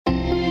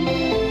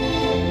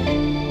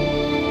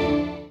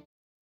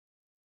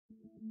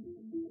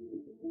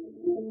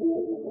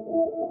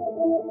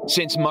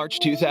Since March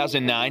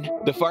 2009,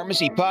 the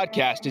Pharmacy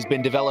Podcast has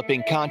been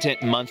developing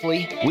content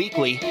monthly,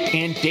 weekly,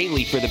 and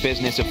daily for the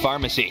business of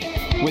pharmacy.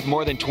 With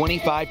more than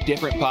 25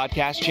 different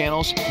podcast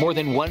channels, more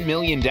than 1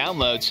 million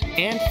downloads,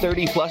 and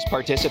 30-plus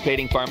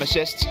participating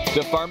pharmacists,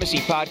 the Pharmacy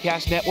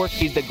Podcast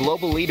Network is the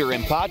global leader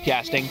in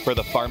podcasting for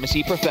the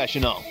pharmacy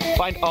professional.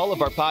 Find all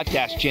of our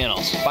podcast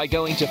channels by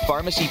going to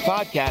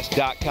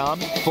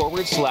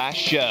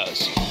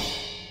pharmacypodcast.com/shows.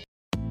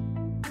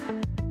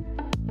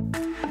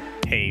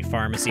 Hey,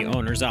 pharmacy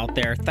owners out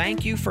there,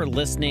 thank you for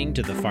listening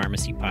to the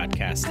Pharmacy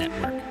Podcast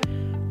Network.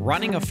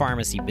 Running a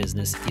pharmacy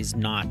business is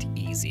not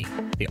easy.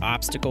 The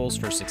obstacles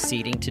for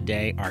succeeding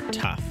today are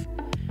tough.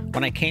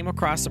 When I came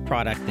across a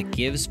product that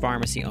gives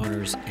pharmacy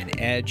owners an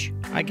edge,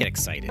 I get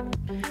excited.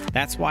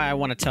 That's why I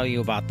want to tell you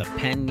about the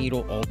Pen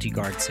Needle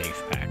UltiGuard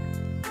Safe Pack.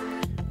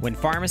 When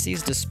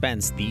pharmacies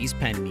dispense these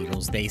pen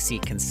needles, they see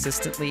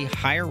consistently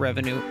higher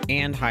revenue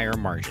and higher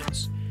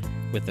margins.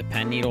 With the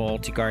Pen Needle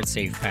UltiGuard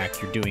Safe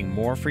Pack, you're doing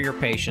more for your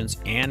patients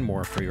and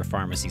more for your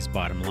pharmacy's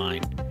bottom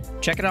line.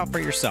 Check it out for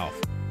yourself.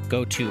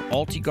 Go to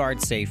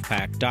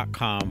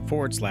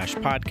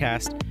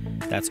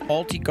ultiguardsafepack.com/podcast. That's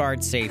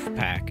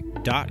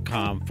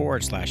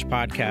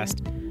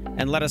ultiguardsafepack.com/podcast.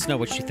 And let us know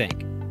what you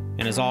think.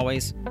 And as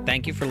always,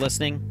 thank you for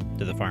listening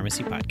to the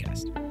Pharmacy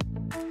Podcast.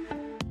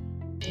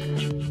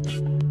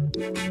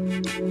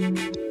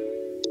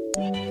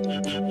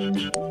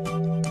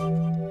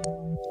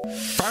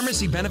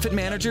 Pharmacy benefit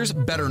managers,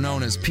 better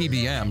known as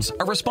PBMs,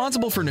 are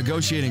responsible for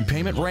negotiating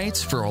payment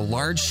rates for a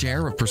large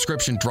share of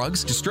prescription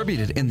drugs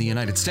distributed in the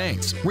United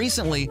States.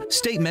 Recently,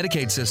 state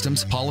Medicaid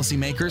systems,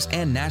 policymakers,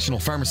 and national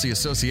pharmacy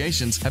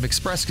associations have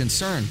expressed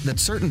concern that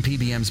certain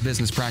PBMs'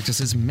 business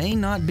practices may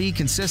not be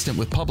consistent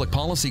with public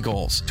policy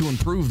goals to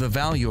improve the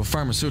value of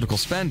pharmaceutical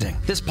spending.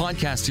 This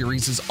podcast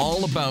series is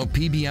all about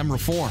PBM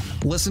reform.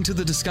 Listen to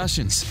the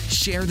discussions,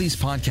 share these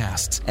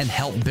podcasts, and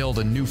help build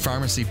a new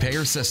pharmacy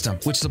payer system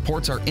which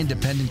supports our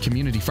independent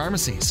community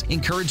pharmacies,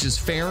 encourages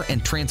fair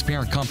and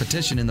transparent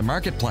competition in the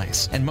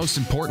marketplace, and most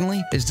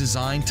importantly, is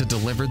designed to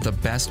deliver the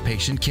best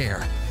patient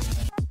care.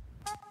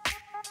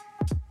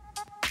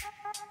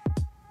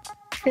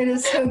 It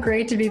is so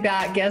great to be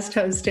back guest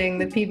hosting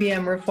the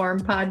PBM Reform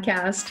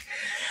Podcast.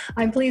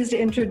 I'm pleased to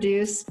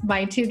introduce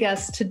my two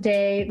guests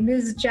today,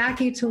 Ms.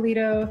 Jackie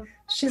Toledo.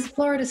 She's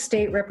Florida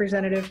State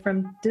Representative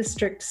from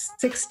District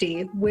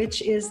 60,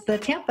 which is the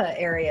Tampa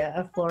area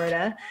of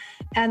Florida.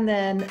 And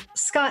then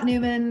Scott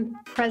Newman,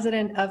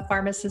 President of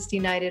Pharmacists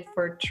United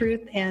for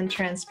Truth and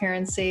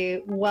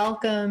Transparency.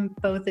 Welcome,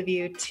 both of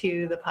you,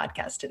 to the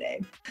podcast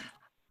today.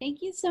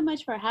 Thank you so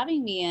much for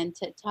having me and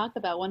to talk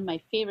about one of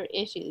my favorite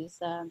issues,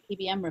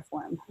 PBM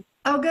reform.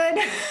 Oh, good.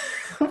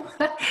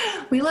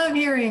 We love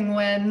hearing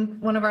when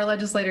one of our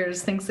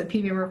legislators thinks that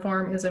PBM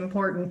reform is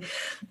important.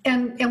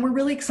 And we're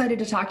really excited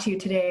to talk to you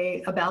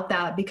today about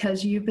that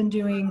because you've been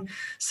doing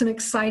some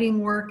exciting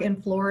work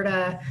in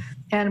Florida,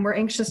 and we're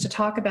anxious to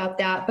talk about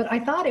that. But I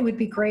thought it would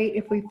be great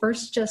if we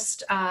first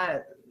just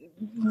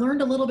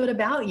learned a little bit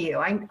about you.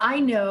 I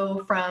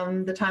know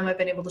from the time I've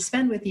been able to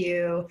spend with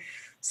you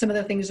some of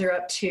the things you're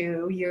up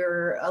to.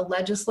 You're a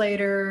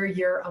legislator,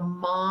 you're a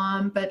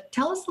mom, but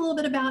tell us a little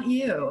bit about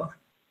you.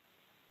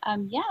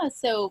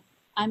 So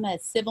I'm a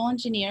civil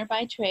engineer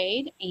by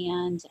trade,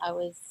 and I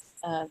was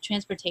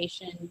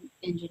transportation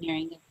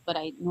engineering is what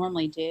I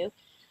normally do.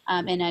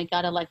 And I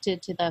got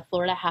elected to the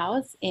Florida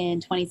House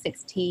in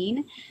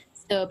 2016.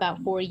 So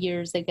about 4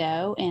 years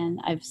ago,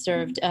 and I've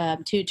served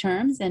 2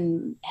 terms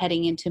and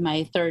heading into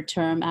my 3rd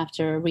term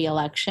after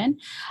re-election.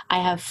 I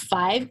have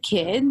 5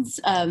 kids,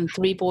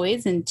 3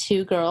 boys and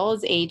 2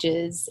 girls,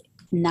 ages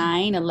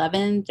 9,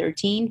 11,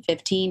 13,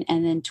 15,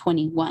 and then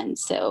 21.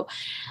 So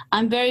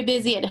I'm very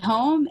busy at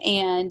home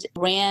and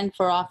ran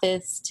for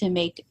office to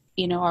make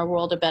our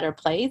world a better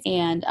place.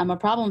 And I'm a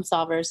problem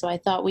solver. So I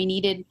thought we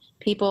needed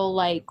people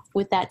like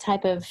with that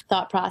type of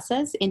thought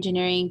process,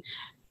 engineering,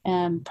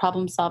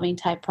 problem-solving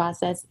type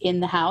process in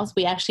the House.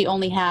 We actually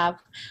only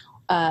have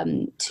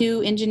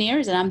 2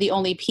 engineers, and I'm the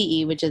only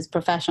PE, which is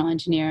professional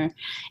engineer,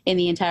 in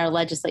the entire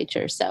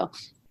legislature. So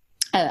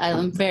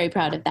I'm very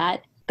proud of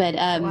that. But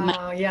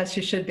wow, yes,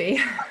 you should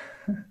be.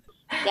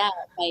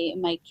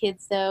 My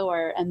kids, though,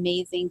 are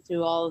amazing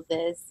through all of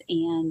this,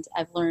 and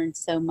I've learned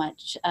so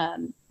much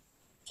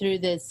through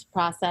this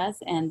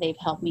process, and they've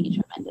helped me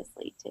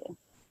tremendously, too.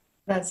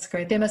 That's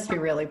great. They must be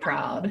really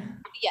proud.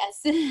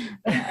 Yes.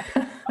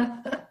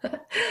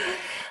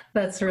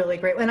 That's really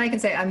great. And I can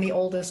say I'm the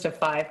oldest of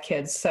 5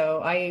 kids,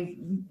 so I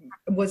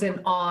was in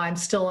awe. I'm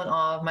still in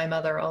awe of my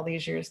mother all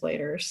these years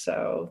later.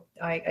 So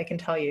I can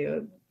tell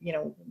you,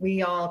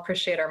 we all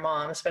appreciate our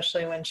mom,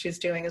 especially when she's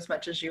doing as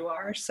much as you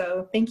are.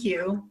 So thank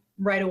you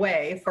right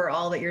away for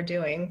all that you're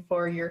doing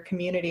for your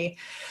community.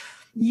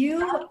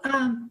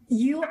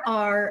 You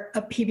are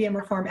a PBM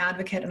reform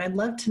advocate, and I'd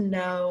love to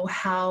know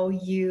how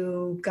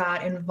you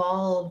got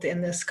involved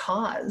in this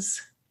cause.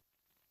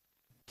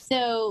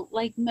 So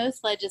like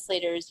most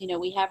legislators,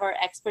 we have our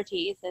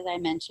expertise, as I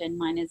mentioned.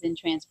 Mine is in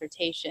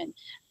transportation,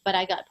 but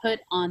I got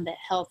put on the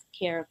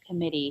healthcare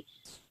committee.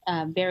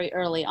 very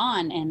early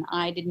on, and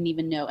I didn't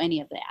even know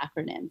any of the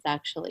acronyms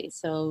actually.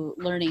 So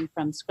learning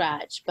from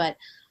scratch. But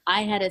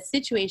I had a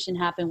situation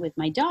happen with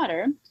my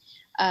daughter.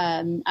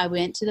 I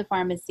went to the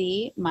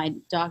pharmacy. My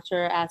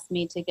doctor asked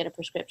me to get a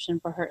prescription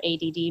for her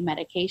ADD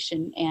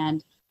medication.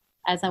 And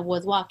as I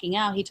was walking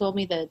out, he told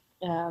me that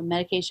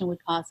medication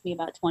would cost me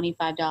about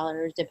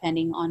 $25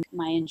 depending on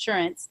my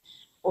insurance,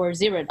 or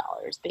 $0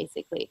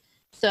 basically.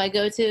 So I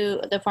go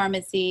to the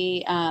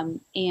pharmacy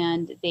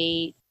and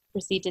they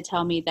proceed to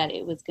tell me that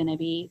it was going to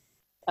be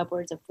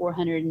upwards of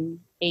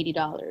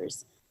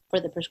 $480 for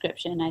the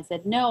prescription. I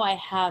said, no, I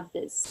have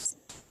this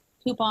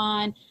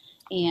coupon.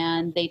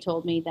 And they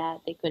told me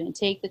that they couldn't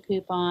take the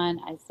coupon.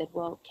 I said,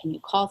 well, can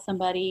you call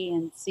somebody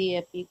and see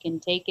if you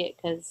can take it?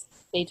 Because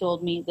the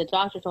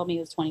doctor told me it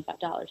was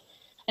 $25.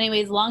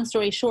 Anyways, long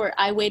story short,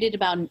 I waited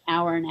about an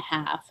hour and a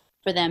half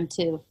for them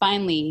to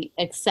finally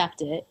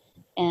accept it.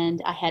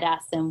 And I had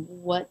asked them,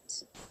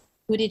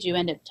 who did you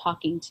end up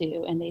talking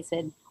to? And they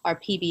said, our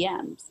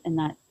PBMs. And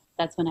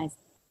that's when I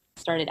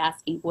started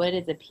asking, what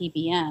is a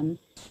PBM?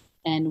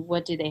 And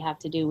what do they have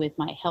to do with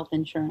my health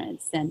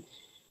insurance? And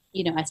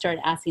I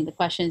started asking the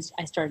questions.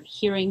 I started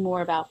hearing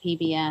more about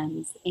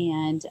PBMs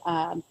and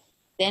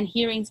then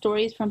hearing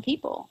stories from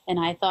people. And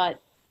I thought,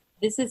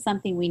 this is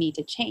something we need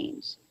to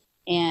change.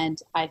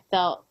 And I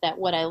felt that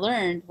what I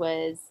learned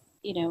was,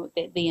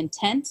 the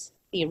intent,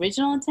 the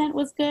original intent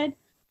was good.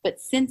 But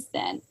since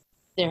then,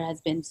 there has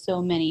been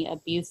so many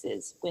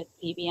abuses with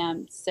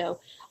PBMs. So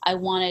I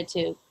wanted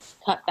to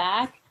cut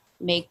back,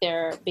 make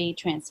there be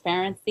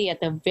transparency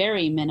at the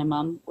very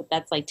minimum.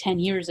 That's like 10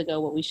 years ago,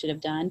 what we should have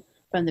done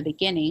from the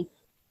beginning.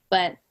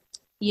 But,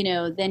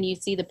 then you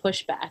see the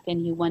pushback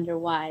and you wonder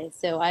why.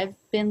 So I've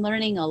been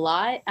learning a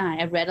lot.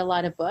 I've read a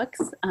lot of books.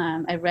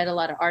 I've read a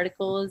lot of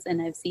articles, and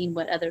I've seen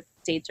what other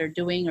states are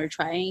doing or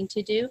trying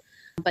to do.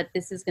 But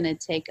this is going to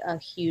take a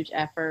huge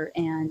effort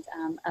and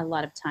a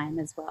lot of time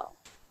as well.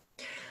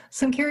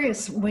 So I'm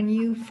curious, when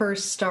you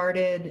first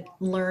started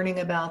learning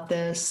about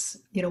this,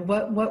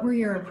 what were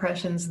your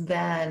impressions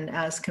then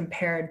as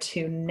compared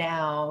to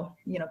now?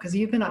 Because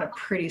you've been on a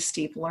pretty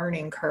steep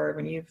learning curve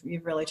and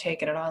you've really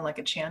taken it on like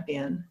a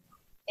champion.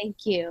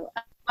 Thank you.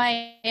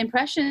 My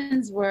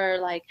impressions were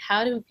like,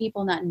 how do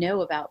people not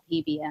know about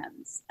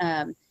PBMs?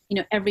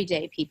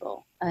 Everyday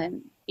people.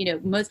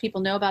 Most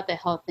people know about the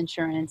health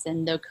insurance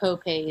and the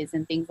co-pays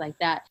and things like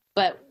that,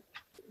 but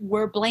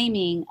we're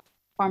blaming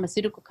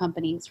pharmaceutical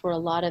companies for a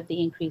lot of the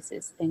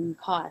increases in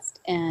cost.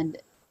 And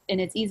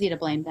it's easy to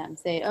blame them.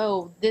 Say,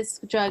 oh,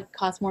 this drug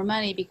costs more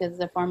money because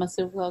the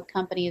pharmaceutical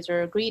companies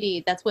are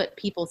greedy. That's what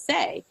people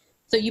say.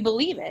 So you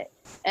believe it.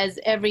 As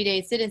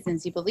everyday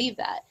citizens, you believe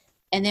that.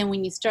 And then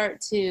when you start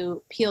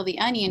to peel the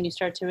onion, you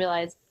start to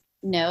realize,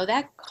 no,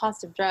 that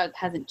cost of drug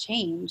hasn't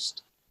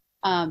changed.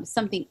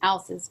 Something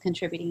else is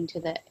contributing to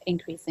the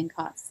increase in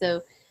cost.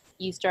 So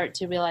you start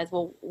to realize,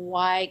 well,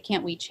 why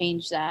can't we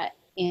change that?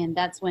 And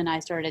that's when I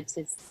started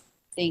to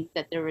think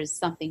that there was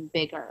something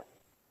bigger.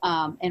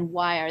 And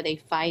why are they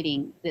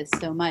fighting this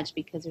so much?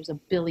 Because there's $1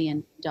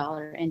 billion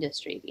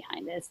industry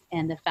behind this.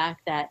 And the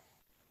fact that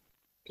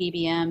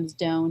PBMs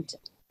don't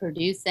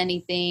produce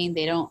anything,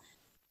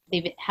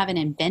 they haven't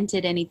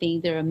invented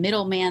anything. They're a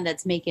middleman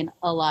that's making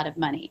a lot of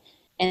money.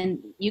 And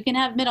you can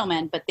have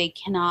middlemen, but they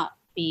cannot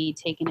be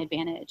taken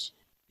advantage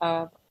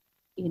of,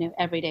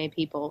 everyday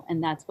people.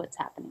 And that's what's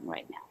happening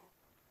right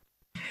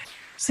now.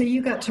 So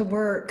you got to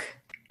work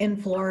in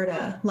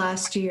Florida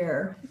last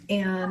year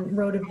and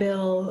wrote a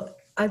bill.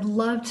 I'd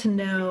love to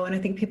know, and I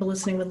think people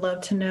listening would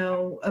love to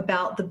know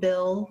about the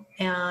bill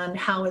and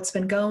how it's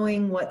been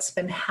going, what's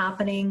been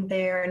happening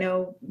there. I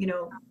know,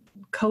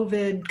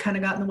 COVID kind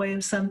of got in the way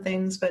of some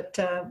things, but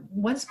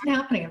what's been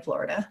happening in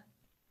Florida?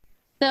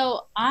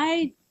 So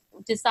I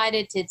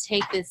decided to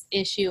take this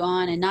issue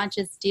on and not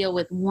just deal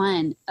with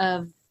one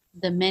of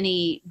the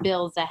many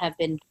bills that have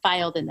been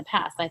filed in the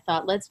past. I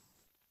thought, let's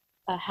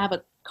have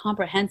a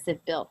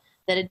comprehensive bill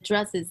that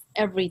addresses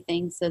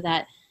everything so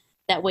that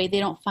way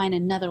they don't find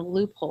another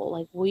loophole.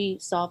 Like, we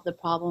solve the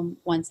problem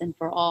once and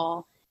for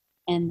all,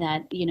 and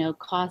that,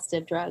 cost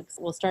of drugs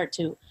will start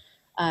to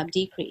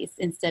decrease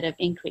instead of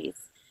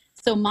increase.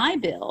 So my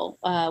bill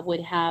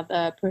would have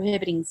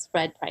prohibiting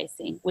spread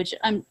pricing, which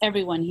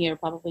everyone here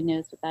probably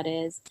knows what that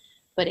is,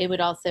 but it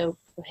would also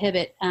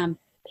prohibit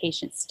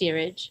patient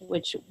steerage,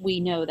 which we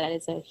know that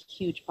is a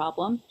huge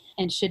problem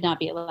and should not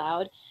be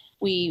allowed.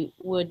 We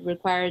would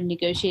require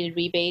negotiated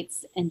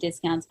rebates and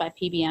discounts by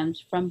PBMs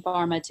from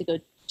pharma to go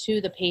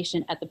to the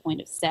patient at the point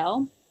of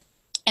sale.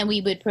 And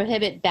we would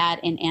prohibit bad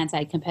and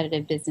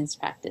anti-competitive business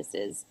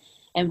practices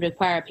and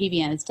require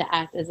PBMs to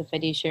act as a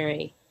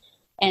fiduciary.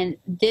 And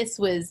this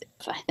was,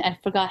 I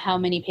forgot how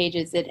many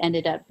pages it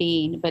ended up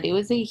being, but it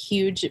was a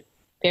huge,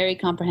 very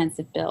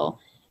comprehensive bill.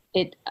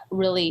 It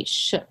really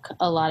shook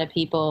a lot of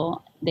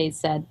people. They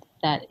said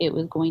that it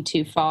was going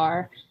too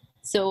far.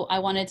 So I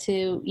wanted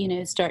to,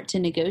 start to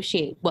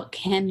negotiate. What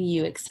can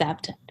you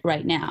accept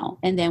right now?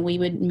 And then we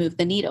would move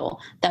the needle.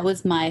 That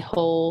was my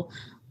whole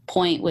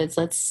point, was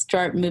let's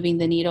start moving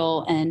the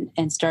needle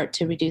and start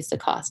to reduce the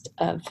cost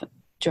of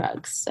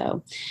drugs.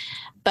 So,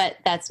 but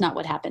that's not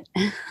what happened,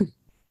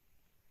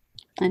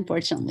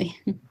 unfortunately.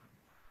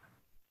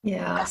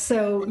 Yeah.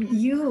 So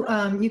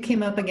you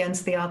came up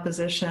against the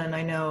opposition,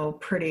 I know,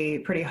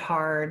 pretty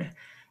hard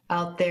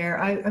out there.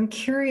 I'm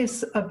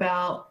curious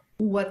about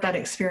what that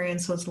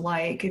experience was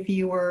like, if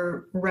you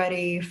were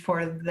ready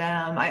for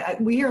them.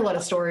 We hear a lot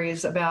of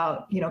stories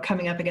about,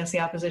 coming up against the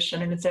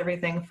opposition, and it's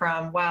everything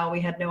from, wow, we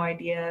had no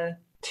idea,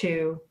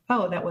 to,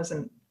 oh, that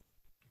wasn't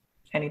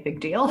any big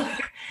deal.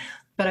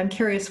 But I'm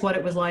curious what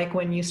it was like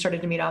when you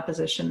started to meet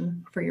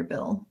opposition for your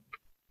bill.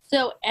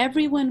 So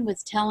everyone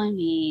was telling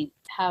me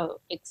how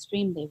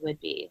extreme they would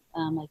be.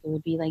 Like it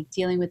would be like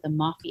dealing with the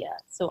mafia.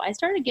 So I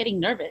started getting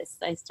nervous.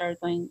 I started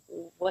going,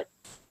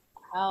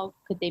 how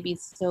could they be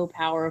so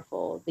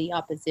powerful, the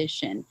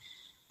opposition?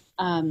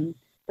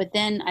 But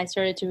then I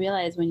started to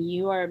realize, when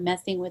you are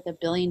messing with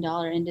 $1 billion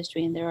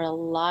industry, and there are a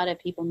lot of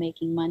people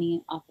making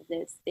money off of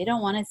this, they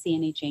don't want to see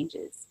any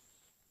changes.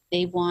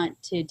 They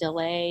want to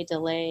delay,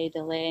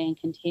 and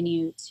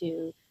continue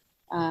to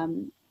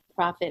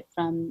profit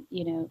from,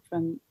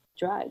 from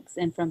drugs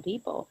and from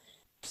people.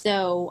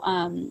 So,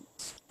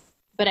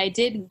 but I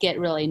did get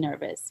really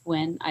nervous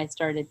when I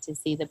started to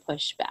see the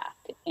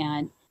pushback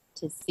and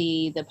to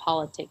see the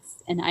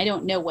politics. And I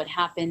don't know what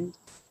happened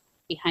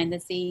behind the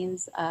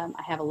scenes. I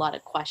have a lot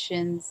of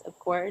questions, of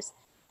course,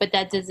 but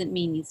that doesn't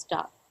mean you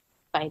stop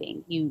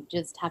fighting. You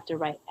just have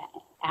to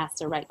ask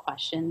the right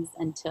questions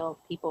until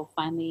people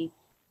finally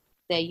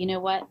say, you know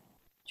what,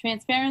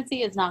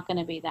 transparency is not going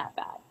to be that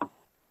bad.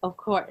 Of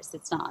course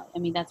it's not. I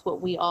mean, that's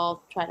what we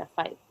all try to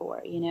fight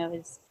for,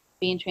 is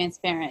being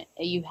transparent.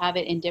 You have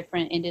it in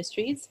different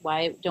industries.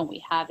 Why don't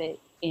we have it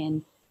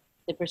in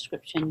the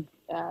prescription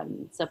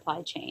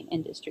supply chain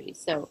industry?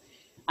 So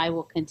I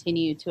will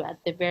continue to, at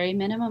the very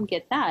minimum,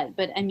 get that.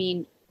 But I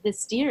mean, the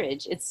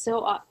steerage, it's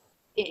so,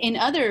 in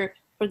other,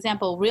 for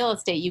example, real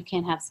estate, you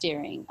can't have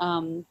steering.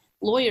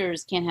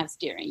 Lawyers can't have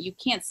steering. You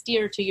can't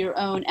steer to your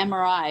own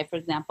MRI, for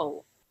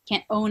example.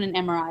 Can't own an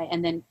MRI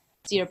and then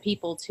steer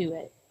people to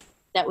it.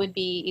 That would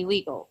be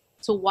illegal.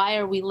 So why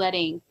are we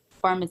letting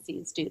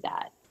pharmacies do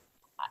that?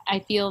 I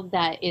feel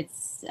that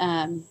it's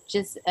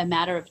just a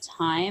matter of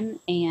time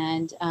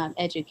and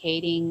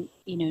educating,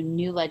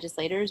 new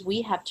legislators.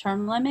 We have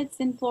term limits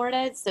in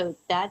Florida, so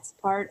that's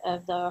part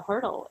of the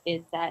hurdle.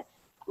 Is that,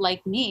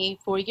 like me,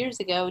 4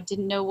 years ago,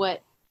 didn't know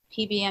what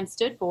PBM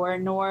stood for,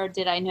 nor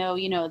did I know,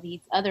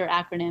 these other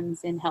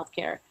acronyms in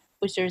healthcare,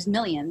 which there's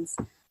millions,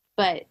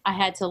 but I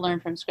had to learn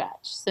from scratch.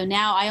 So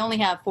now I only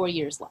have 4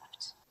 years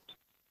left.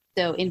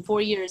 So in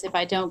 4 years, if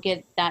I don't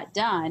get that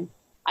done,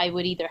 I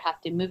would either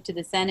have to move to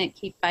the Senate,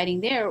 keep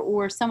fighting there,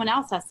 or someone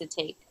else has to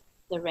take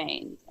the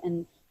reins.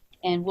 And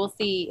we'll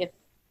see if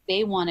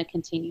they want to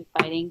continue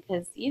fighting,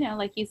 because,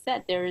 like you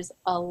said, there's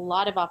a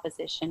lot of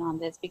opposition on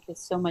this because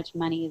so much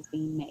money is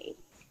being made.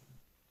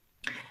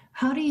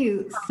 How do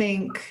you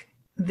think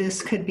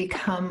this could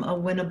become a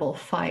winnable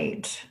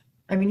fight?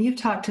 I mean, you've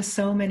talked to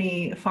so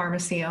many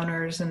pharmacy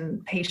owners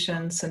and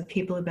patients and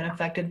people who've been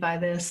affected by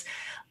this.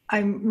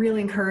 I'm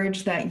really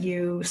encouraged that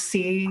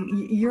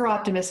you're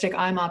optimistic,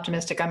 I'm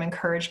optimistic, I'm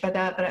encouraged by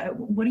that. But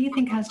what do you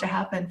think has to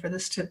happen for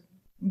this to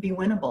be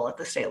winnable at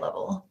the state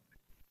level?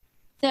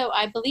 So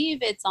I believe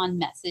it's on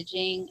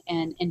messaging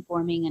and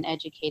informing and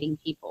educating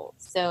people.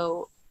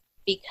 So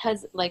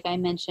because, like I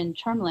mentioned,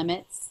 term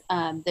limits,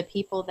 the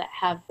people that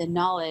have the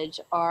knowledge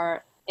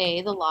are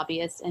A, the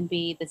lobbyists, and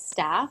B, the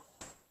staff.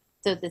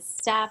 So the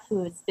staff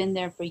who has been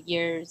there for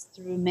years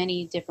through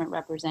many different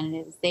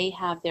representatives, they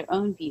have their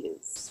own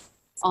views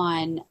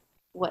on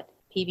what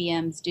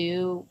PBMs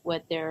do,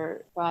 what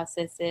their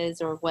process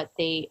is, or what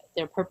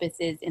their purpose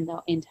is in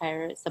the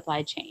entire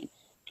supply chain.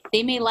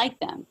 They may like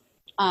them,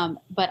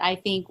 but I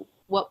think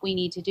what we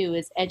need to do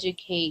is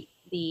educate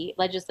the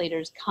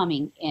legislators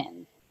coming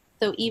in.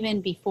 So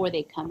even before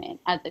they come in,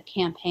 at the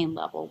campaign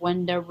level,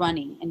 when they're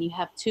running, and you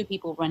have 2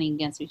 people running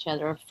against each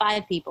other, or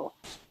 5 people,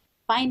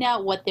 find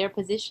out what their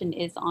position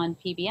is on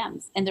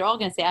PBMs. And they're all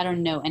going to say, I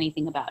don't know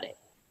anything about it.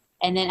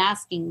 And then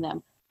asking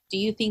them, do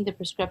you think the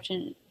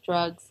prescription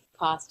drugs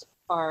costs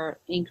are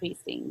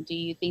increasing? Do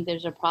you think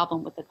there's a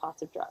problem with the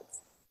cost of drugs?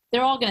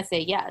 They're all going to say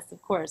yes,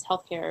 of course.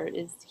 Healthcare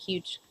is a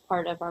huge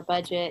part of our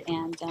budget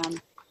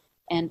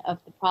and of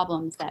the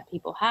problems that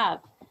people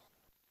have.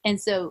 And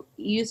so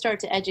you start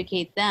to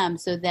educate them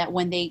so that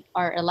when they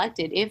are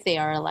elected, if they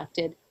are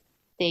elected,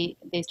 they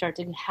start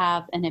to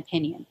have an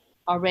opinion,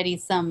 already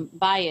some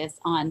bias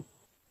on,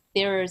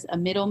 there's a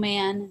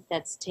middleman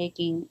that's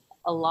taking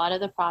a lot of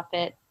the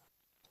profit,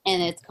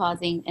 and it's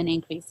causing an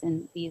increase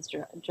in these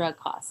drug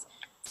costs.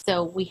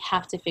 So we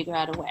have to figure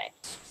out a way.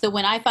 So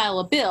when I file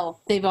a bill,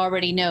 they've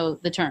already know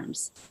the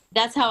terms.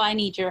 That's how I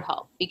need your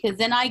help, because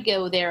then I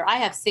go there. I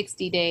have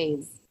 60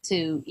 days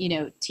to,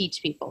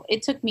 teach people.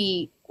 It took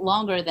me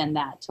longer than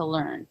that to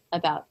learn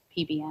about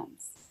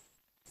PBMs.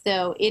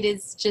 So it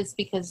is just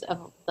because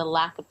of the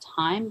lack of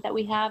time that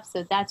we have.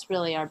 So that's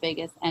really our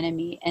biggest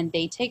enemy, and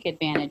they take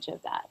advantage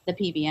of that. The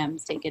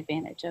PBMs take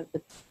advantage of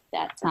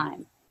that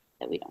time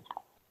that we don't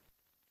have.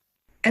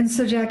 And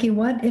so, Jackie,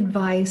 what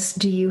advice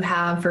do you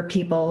have for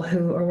people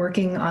who are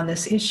working on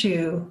this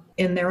issue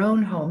in their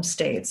own home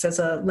states? As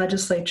a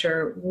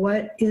legislature,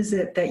 what is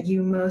it that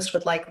you most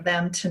would like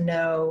them to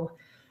know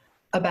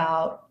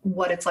about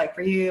what it's like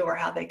for you, or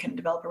how they can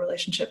develop a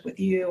relationship with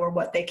you, or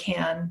what they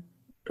can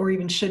or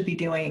even should be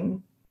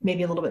doing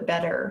maybe a little bit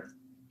better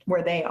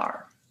where they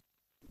are?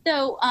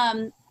 So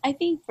I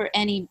think for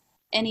any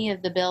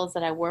of the bills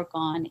that I work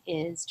on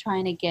is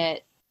trying to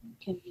get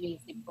community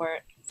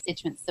support,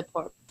 constituent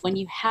support. When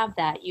you have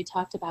that, you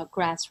talked about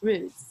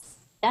grassroots.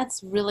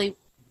 That's really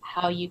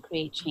how you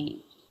create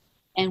change.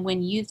 And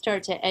when you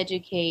start to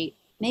educate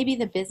maybe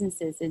the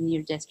businesses in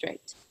your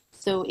district.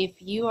 So if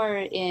you are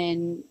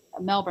in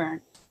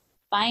Melbourne,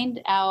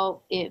 find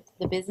out if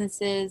the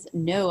businesses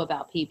know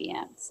about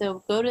PBM.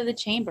 So go to the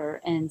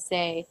chamber and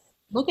say,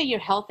 look at your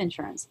health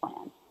insurance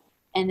plan,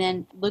 and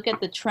then look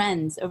at the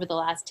trends over the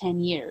last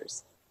 10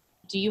 years.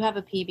 Do you have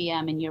a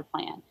PBM in your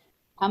plan?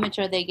 How much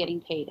are they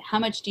getting paid? How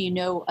much do you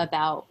know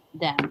about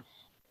them?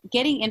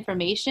 Getting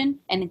information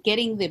and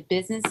getting the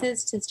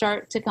businesses to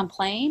start to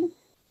complain,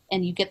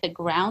 and you get the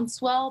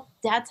groundswell,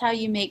 that's how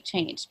you make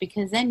change,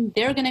 because then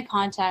they're going to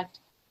contact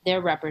their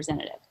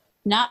representative.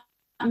 Not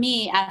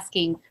me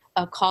asking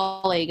a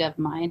colleague of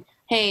mine,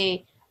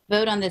 hey,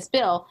 vote on this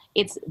bill.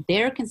 It's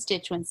their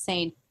constituents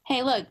saying,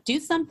 hey, look, do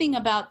something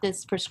about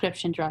this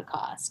prescription drug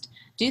cost.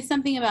 Do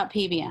something about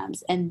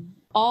PBMs. And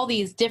all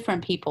these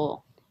different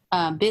people,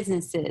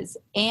 businesses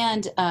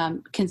and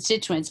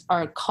constituents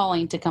are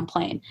calling to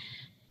complain.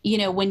 You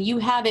know, when you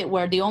have it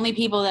where the only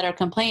people that are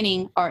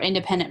complaining are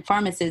independent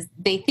pharmacists,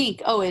 they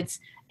think, oh, it's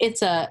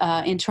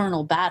a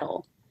internal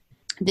battle.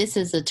 This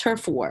is a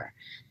turf war.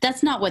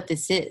 That's not what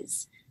this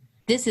is.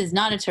 This is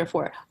not a turf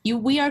war.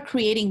 We are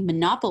creating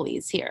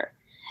monopolies here,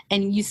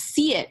 and you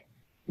see it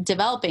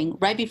developing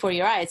right before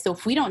your eyes. So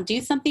if we don't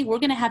do something, we're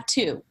going to have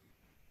two.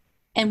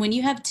 And when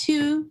you have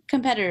two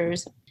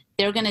competitors,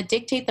 they're going to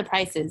dictate the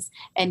prices,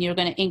 and you're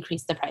going to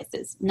increase the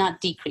prices,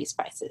 not decrease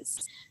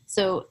prices.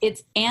 So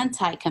it's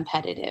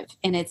anti-competitive,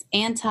 and it's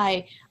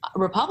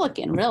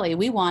anti-Republican, really.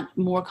 We want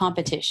more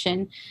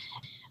competition.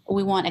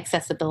 We want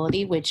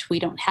accessibility, which we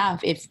don't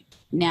have if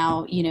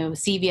now, you know,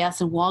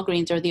 CVS and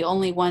Walgreens are the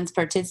only ones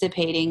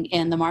participating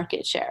in the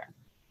market share.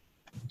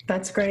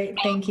 That's great.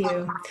 Thank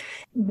you.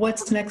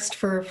 What's next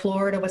for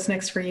Florida? What's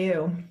next for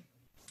you?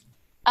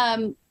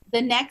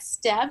 The next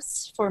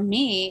steps for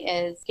me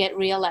is get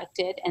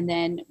reelected, and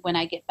then when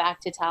I get back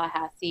to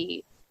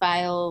Tallahassee,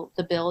 file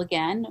the bill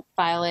again,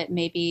 file it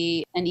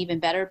maybe an even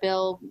better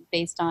bill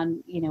based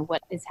on, you know,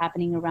 what is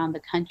happening around the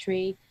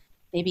country,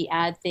 maybe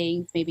add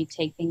things, maybe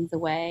take things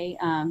away,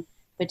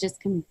 but just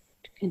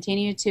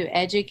continue to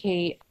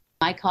educate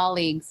my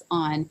colleagues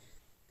on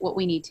what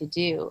we need to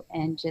do,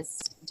 and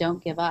just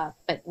don't give up.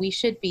 But we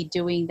should be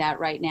doing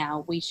that right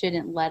now. We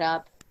shouldn't let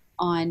up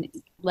on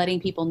letting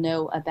people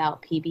know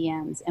about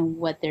PBMs and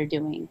what they're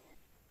doing.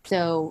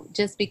 So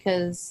just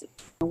because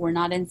we're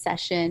not in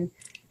session,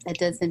 that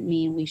doesn't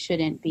mean we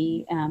shouldn't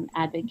be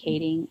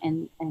advocating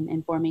and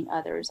informing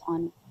others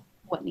on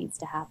what needs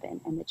to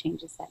happen and the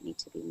changes that need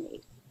to be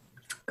made.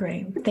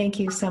 Great. Thank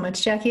you so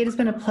much, Jackie. It has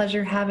been a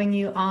pleasure having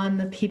you on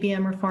the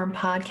PBM Reform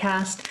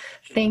podcast.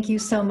 Thank you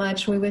so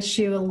much. We wish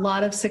you a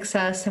lot of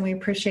success, and we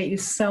appreciate you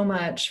so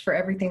much for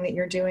everything that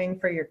you're doing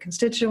for your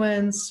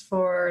constituents,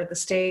 for the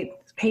state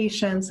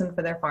patients, and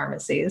for their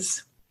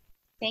pharmacies.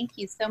 Thank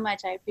you so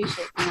much. I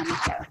appreciate being on the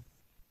show.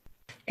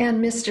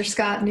 And Mr.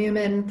 Scott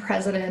Newman,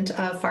 President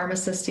of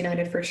Pharmacists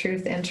United for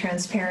Truth and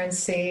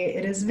Transparency,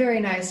 it is very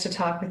nice to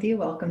talk with you.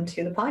 Welcome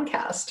to the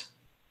podcast.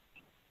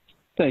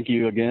 Thank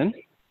you again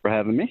for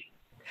having me.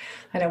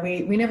 I know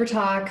we never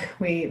talk,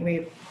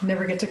 we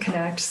never get to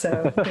connect,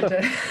 so good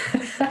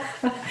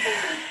to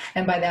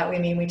and by that we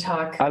mean we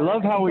talk. I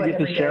love how we get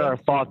to share our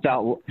thoughts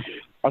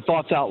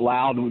out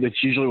loud.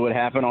 That's usually what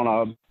happens on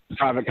a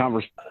private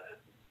conversation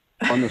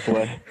on this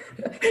way.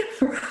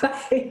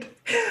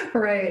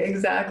 Right,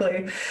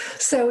 exactly.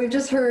 So we've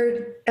just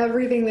heard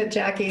everything that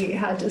Jackie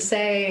had to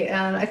say,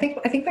 and I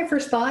think my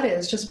first thought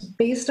is just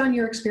based on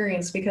your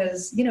experience,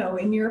 because you know,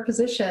 in your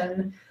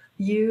position,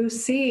 you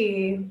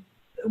see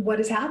what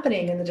is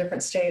happening in the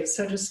different states.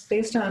 So just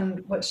based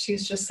on what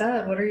she's just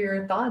said, what are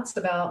your thoughts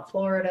about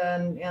Florida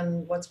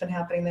and what's been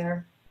happening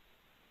there?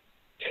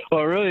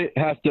 Well, I really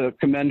have to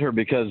commend her,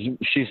 because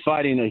she's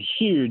fighting a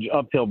huge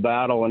uphill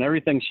battle, and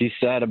everything she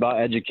said about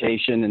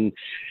education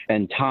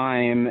and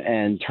time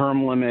and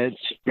term limits.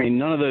 I mean,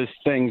 none of those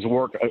things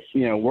work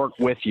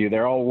with you.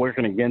 They're all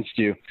working against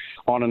you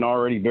on an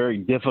already very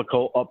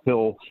difficult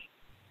uphill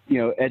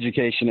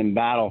education and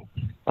battle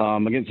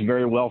against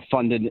very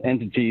well-funded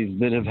entities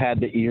that have had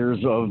the ears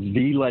of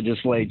the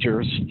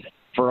legislatures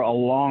for a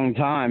long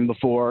time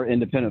before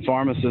independent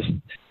pharmacists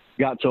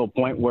got to a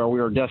point where we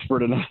were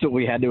desperate enough that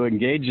we had to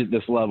engage at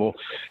this level.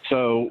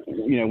 So,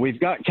 we've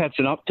got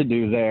catching up to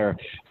do there,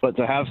 but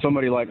to have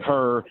somebody like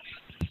her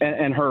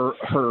and her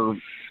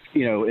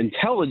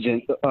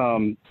intelligent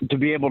to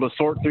be able to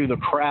sort through the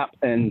crap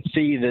and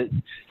see that,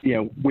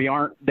 we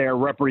aren't there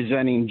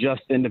representing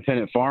just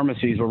independent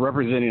pharmacies, we're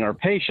representing our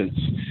patients.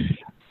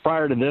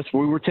 prior to this,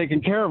 we were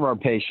taking care of our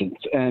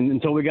patients. And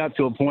until we got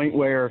to a point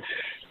where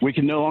we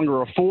can no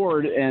longer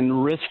afford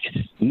and risk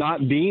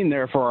not being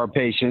there for our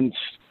patients,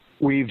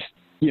 we've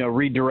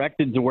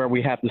redirected to where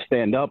we have to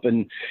stand up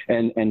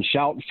and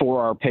shout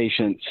for our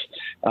patients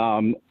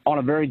on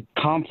a very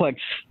complex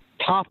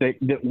topic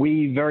that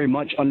we very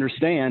much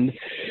understand.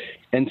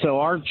 And so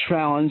our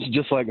challenge,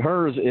 just like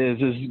hers, is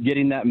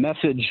getting that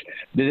message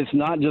that it's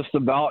not just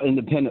about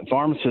independent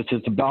pharmacists,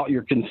 it's about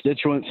your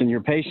constituents and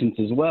your patients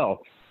as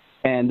well.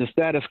 And the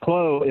status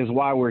quo is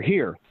why we're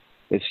here.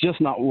 It's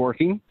just not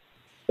working.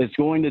 It's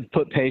going to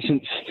put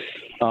patients'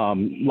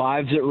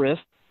 lives at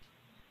risk,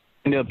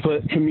 and to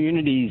put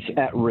communities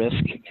at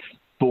risk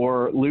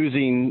for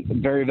losing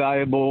very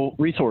valuable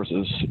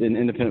resources in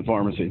independent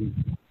pharmacy.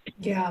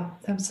 Yeah,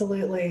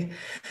 absolutely.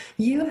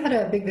 You had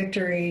a big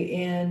victory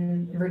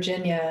in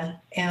Virginia,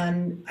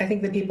 and I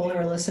think the people who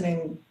are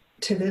listening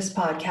to this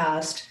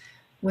podcast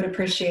would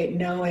appreciate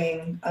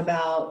knowing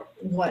about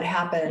what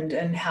happened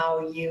and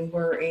how you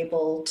were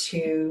able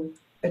to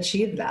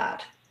achieve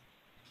that.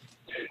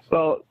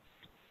 Well,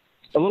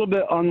 a little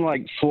bit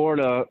unlike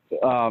Florida,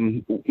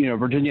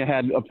 Virginia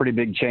had a pretty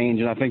big change,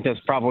 and I think that's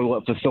probably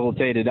what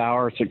facilitated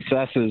our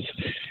successes.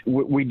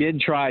 We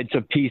did try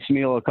to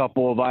piecemeal a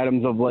couple of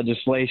items of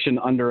legislation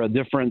under a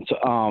different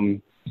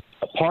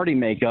party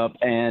makeup,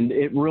 and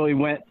it really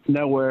went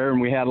nowhere,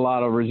 and we had a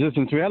lot of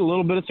resistance. We had a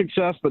little bit of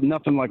success, but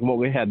nothing like what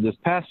we had this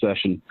past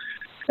session.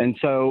 And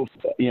so,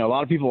 a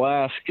lot of people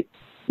ask,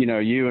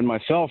 you and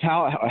myself,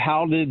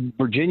 how did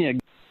Virginia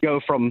go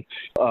from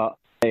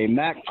a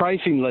MAC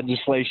pricing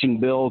legislation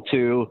bill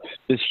to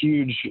this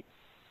huge,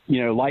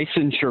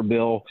 licensure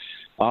bill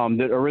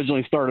that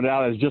originally started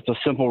out as just a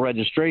simple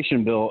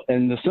registration bill?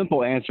 And the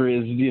simple answer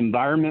is the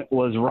environment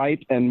was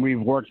ripe, and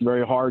we've worked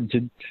very hard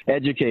to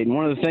educate. And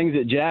one of the things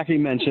that Jackie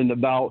mentioned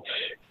about,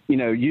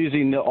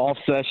 using the off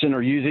session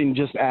or using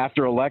just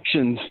after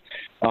elections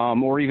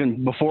or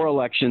even before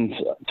elections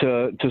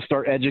to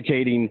start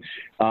educating,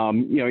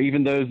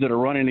 even those that are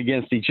running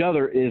against each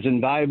other is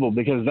invaluable,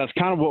 because that's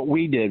kind of what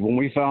we did when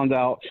we found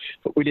out.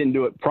 We didn't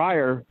do it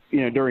prior,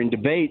 during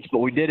debates, but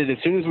we did it as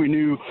soon as we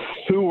knew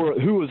who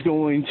was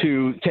going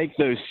to take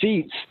those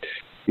seats.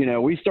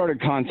 We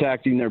started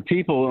contacting their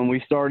people, and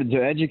we started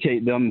to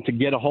educate them to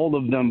get a hold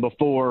of them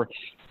before,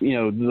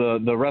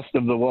 the rest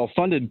of the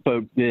well-funded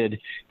folk did,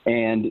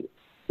 and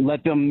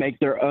let them make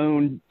their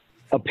own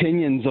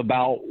opinions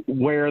about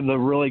where the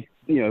really,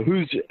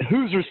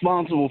 who's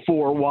responsible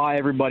for why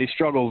everybody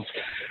struggles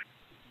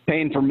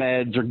paying for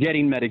meds or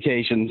getting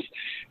medications,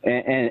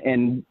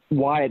 and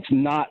why it's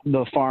not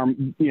the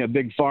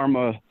big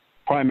pharma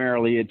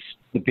primarily. It's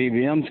the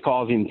PBMs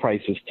causing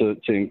prices to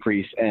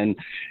increase and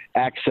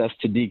access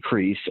to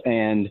decrease.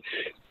 And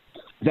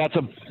that's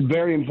a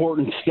very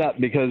important step,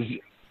 because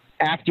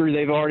after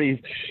they've already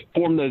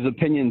formed those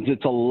opinions,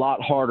 it's a lot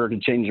harder to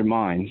change their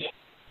minds.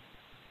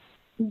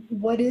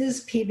 What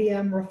is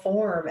PBM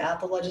reform at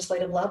the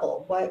legislative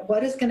level?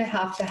 What is going to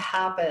have to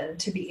happen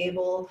to be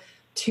able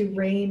to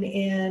rein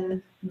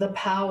in the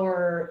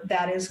power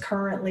that is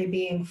currently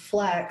being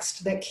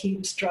flexed, that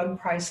keeps drug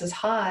prices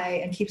high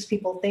and keeps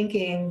people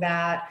thinking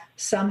that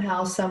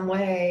somehow, some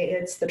way,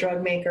 it's the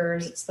drug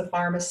makers, it's the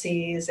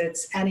pharmacies,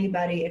 it's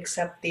anybody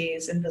except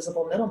these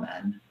invisible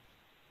middlemen?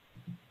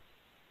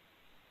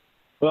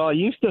 Well, I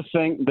used to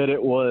think that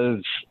it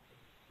was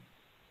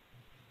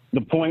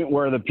the point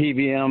where the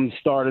PBM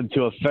started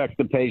to affect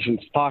the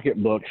patient's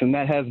pocketbooks, and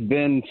that has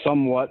been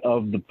somewhat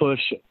of the push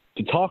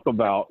to talk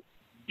about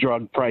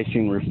drug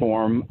pricing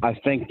reform. I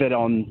think that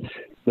on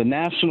the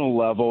national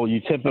level, you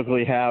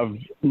typically have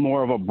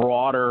more of a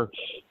broader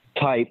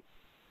type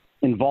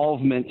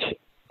involvement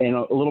in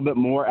a little bit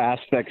more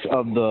aspects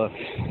of the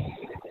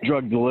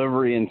drug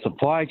delivery and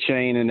supply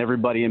chain and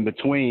everybody in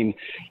between.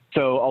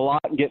 So a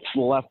lot gets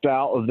left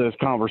out of those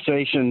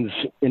conversations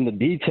in the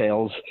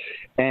details,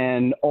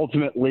 and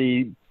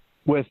ultimately,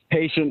 with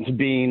patients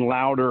being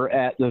louder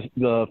at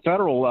the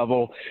federal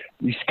level,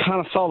 you kind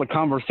of saw the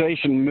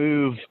conversation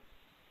move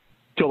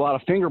to a lot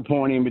of finger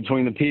pointing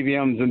between the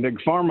PBMs and Big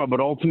Pharma. But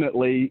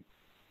ultimately,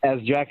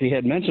 as Jackie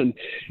had mentioned,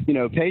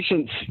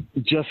 patients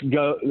just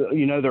go,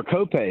 their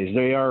copays.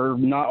 They are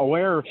not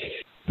aware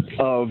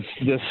of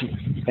this,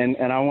 and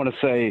I want to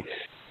say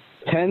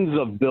tens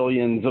of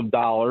billions of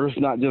dollars,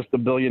 not just a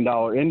 $1 billion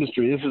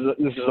industry. This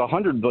is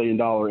 $100 billion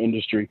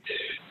industry,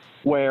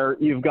 where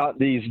you've got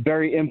these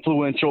very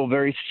influential,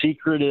 very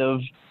secretive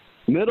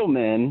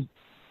middlemen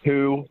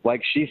who,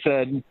 like she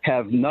said,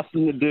 have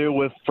nothing to do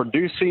with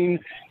producing,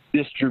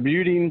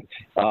 distributing,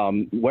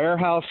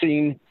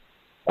 warehousing,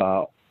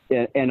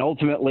 and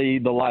ultimately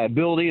the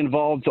liability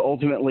involved to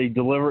ultimately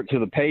deliver it to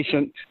the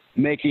patient,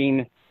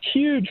 making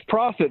huge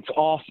profits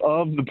off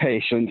of the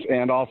patients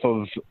and off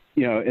of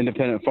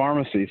independent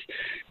pharmacies.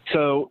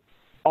 So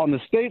on the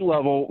state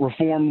level,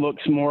 reform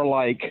looks more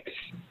like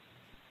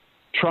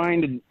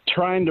trying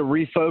to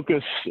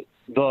refocus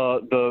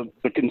the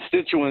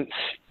constituents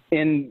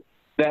in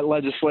that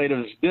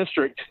legislative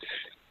district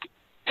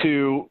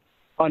to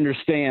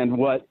understand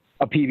what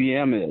a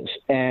PBM is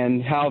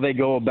and how they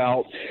go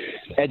about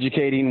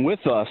educating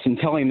with us and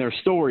telling their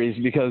stories,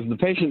 because the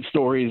patient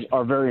stories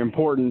are very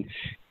important.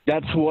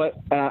 That's what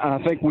I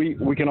think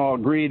we can all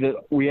agree that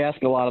we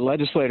ask a lot of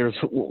legislators,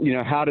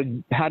 how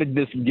did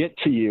this get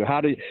to you?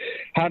 How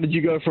did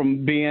you go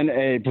from being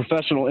a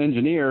professional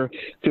engineer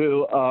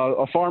to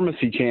a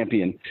pharmacy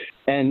champion?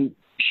 And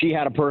she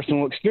had a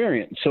personal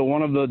experience. So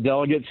one of the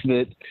delegates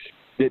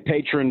that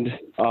patroned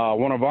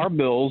one of our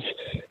bills,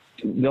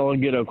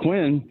 Delegate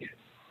O'Quinn,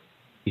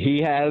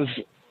 he has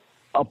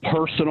a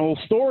personal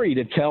story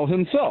to tell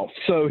himself.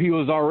 So he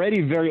was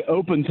already very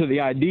open to the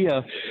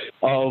idea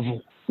of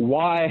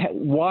what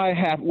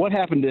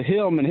happened to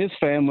him and his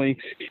family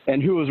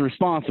and who was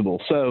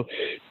responsible. So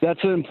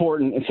that's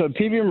important. And so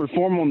PBM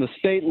reform on the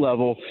state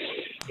level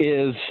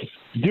is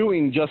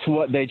doing just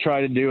what they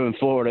try to do in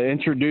Florida,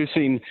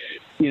 introducing,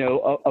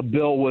 a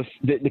bill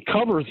that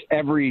covers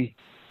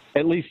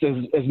at least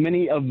as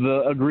many of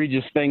the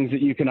egregious things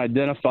that you can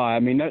identify. I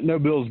mean, no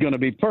bill is going to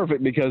be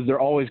perfect because they're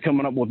always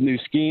coming up with new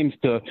schemes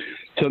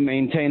to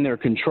maintain their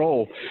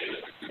control.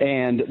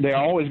 And they're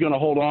always going to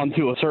hold on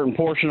to a certain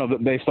portion of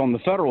it based on the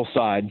federal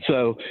side.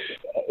 So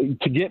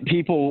to get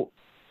people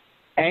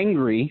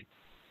angry,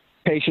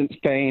 patients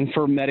paying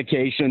for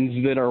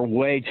medications that are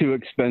way too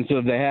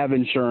expensive, they have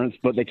insurance,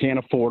 but they can't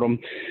afford them,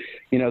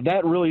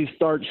 that really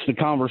starts the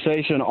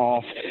conversation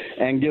off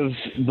and gives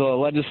the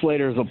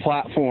legislators a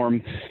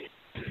platform,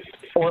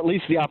 or at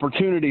least the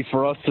opportunity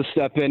for us to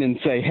step in and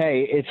say,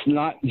 hey, it's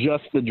not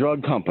just the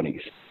drug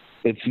companies.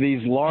 It's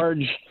these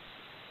large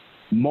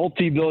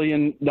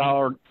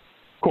multi-billion-dollar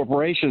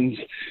corporations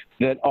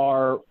that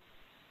are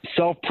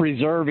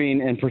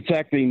self-preserving and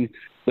protecting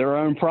their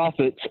own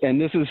profits,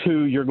 and this is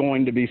who you're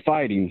going to be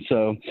fighting.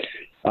 So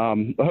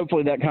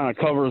hopefully that kind of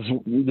covers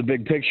the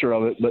big picture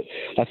of it. But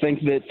I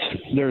think that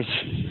there's,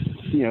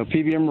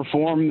 PBM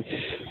reform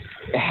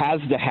has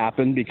to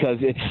happen because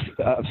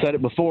I've said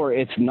it before,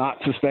 it's not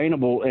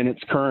sustainable in its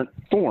current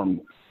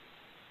form.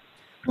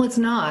 Well, it's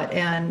not.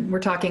 And we're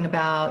talking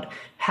about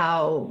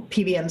how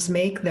PBMs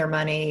make their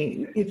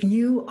money. If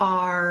you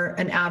are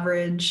an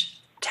average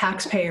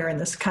taxpayer in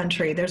this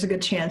country, there's a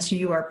good chance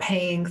you are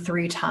paying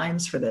 3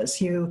 times for this.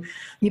 You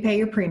pay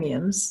your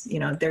premiums.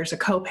 There's a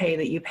copay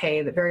that you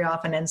pay that very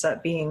often ends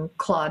up being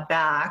clawed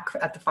back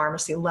at the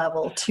pharmacy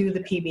level to the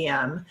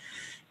PBM.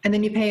 And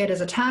then you pay it as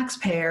a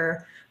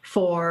taxpayer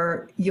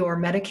for your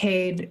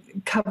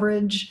Medicaid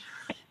coverage,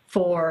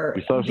 for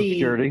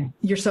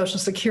your Social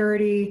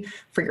Security,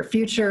 for your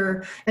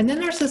future. And then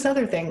there's this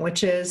other thing,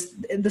 which is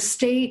the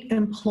state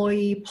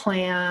employee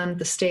plan,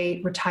 the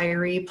state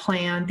retiree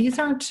plan. These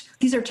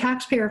are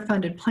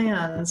taxpayer-funded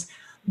plans,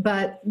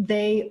 but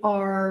they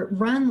are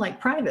run like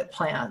private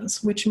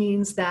plans, which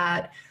means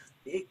that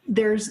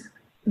there's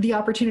the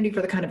opportunity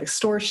for the kind of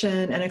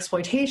extortion and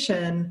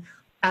exploitation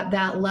at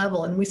that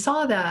level. And we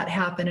saw that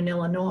happen in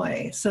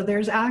Illinois. So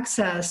there's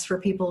access for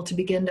people to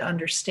begin to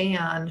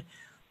understand,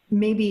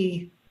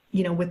 maybe,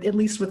 with at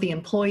least with the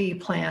employee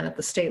plan at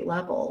the state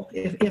level,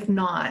 if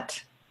not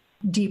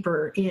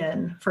deeper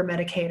in for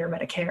Medicaid or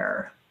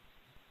Medicare.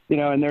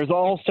 And there's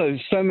also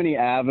so many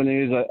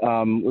avenues.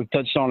 We've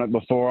touched on it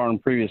before on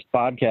previous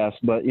podcasts,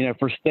 but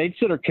for states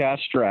that are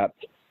cash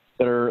strapped,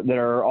 that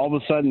are all of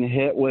a sudden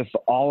hit with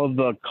all of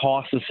the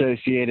costs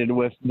associated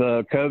with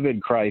the COVID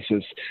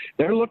crisis,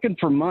 they're looking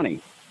for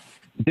money.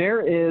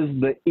 There is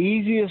the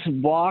easiest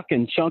block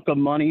and chunk of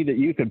money that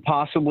you could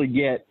possibly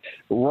get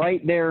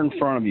right there in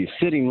front of you,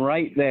 sitting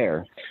right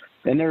there.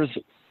 And there's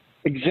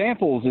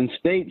examples in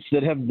states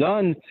that have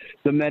done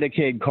the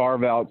Medicaid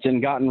carve-outs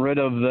and gotten rid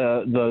of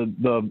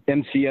the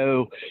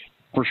MCO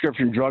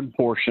prescription drug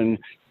portion,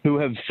 who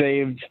have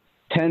saved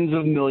tens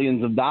of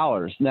millions of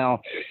dollars. Now,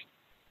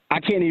 I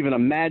can't even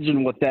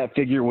imagine what that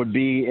figure would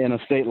be in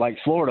a state like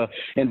Florida.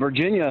 In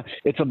Virginia,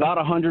 it's about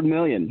 $100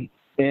 million.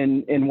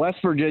 In West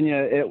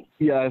Virginia,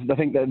 I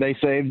think that they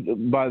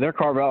saved by their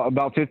carve-out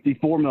about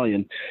 $54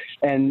 million.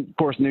 And, of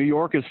course, New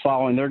York is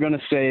following. They're going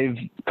to save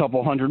a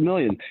couple $100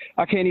 million.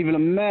 I can't even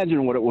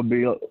imagine what it would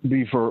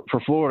be for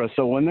Florida.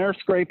 So when they're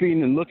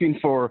scraping and looking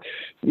for,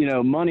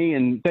 money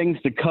and things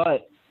to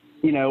cut,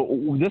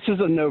 this is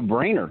a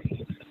no-brainer.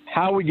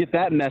 How we get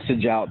that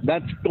message out,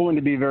 that's going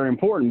to be very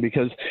important,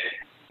 because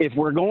if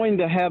we're going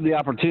to have the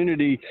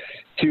opportunity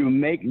to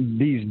make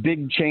these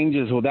big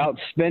changes without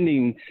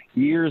spending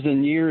years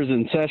and years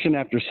and session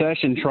after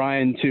session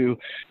trying to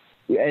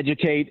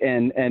educate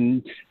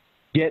and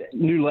get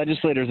new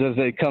legislators as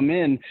they come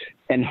in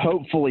and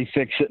hopefully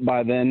fix it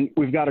by then,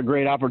 we've got a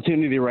great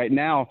opportunity right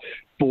now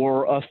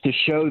for us to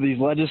show these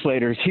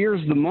legislators,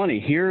 here's the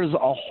money. Here's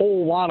a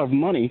whole lot of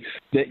money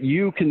that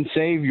you can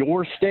save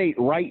your state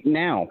right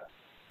now.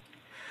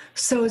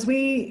 So as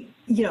we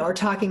are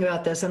talking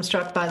about this, I'm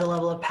struck by the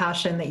level of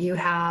passion that you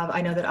have. I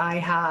know that I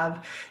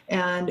have,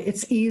 and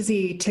it's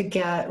easy to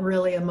get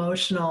really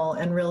emotional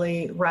and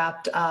really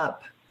wrapped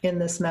up in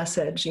this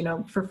message.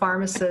 For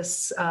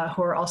pharmacists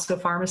who are also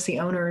pharmacy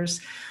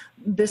owners,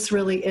 this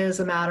really is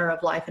a matter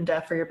of life and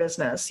death for your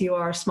business. You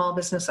are a small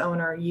business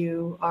owner.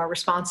 You are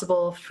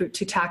responsible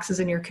to taxes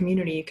in your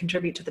community. You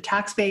contribute to the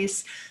tax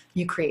base.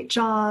 You create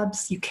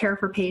jobs. You care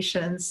for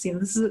patients.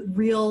 This is a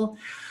real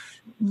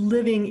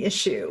living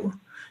issue.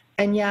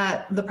 And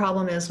yet the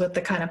problem is with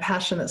the kind of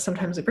passion that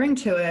sometimes we bring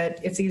to it,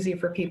 it's easy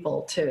for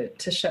people to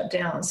shut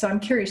down. So I'm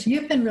curious,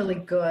 you've been really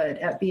good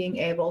at being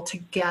able to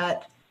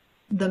get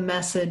the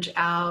message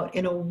out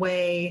in a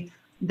way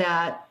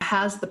that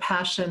has the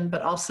passion,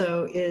 but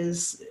also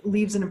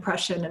leaves an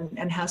impression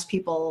and has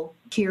people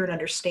hear and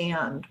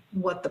understand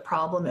what the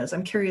problem is.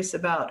 I'm curious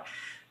about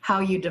how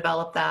you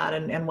develop that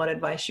and what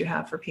advice you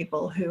have for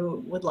people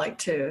who would like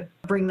to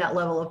bring that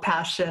level of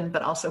passion,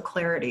 but also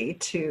clarity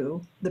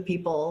to the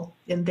people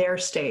in their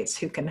states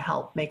who can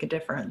help make a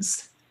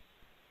difference.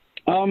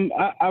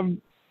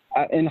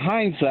 In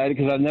hindsight,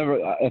 because I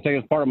think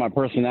it's part of my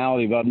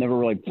personality, but I've never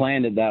really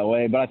planned it that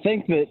way. But I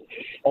think that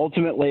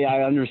ultimately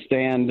I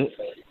understand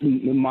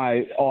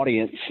my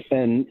audience,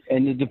 and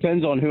it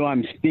depends on who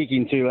I'm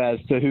speaking to as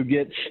to who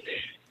gets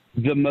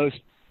the most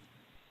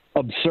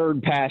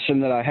absurd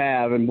passion that I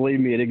have, and believe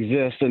me, it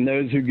exists, and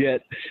those who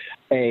get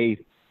a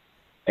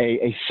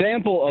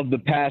sample of the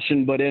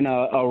passion, but in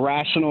a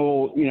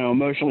rational,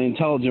 emotionally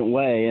intelligent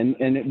way. And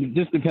it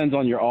just depends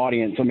on your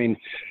audience. I mean,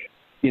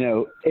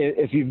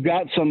 if you've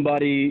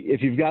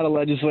got a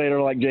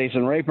legislator like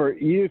Jason Raper,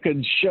 you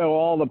could show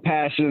all the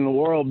passion in the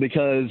world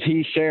because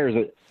he shares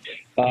it.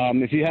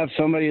 If you have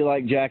somebody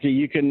like Jackie,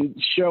 you can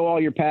show all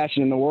your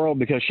passion in the world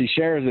because she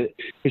shares it,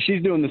 because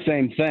she's doing the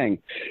same thing.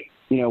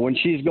 When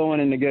she's going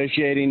and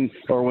negotiating,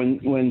 or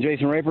when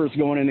Jason Raper is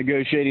going and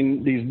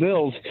negotiating these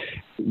bills,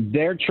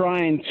 they're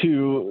trying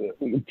to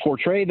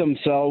portray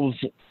themselves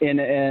in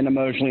an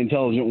emotionally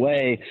intelligent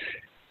way,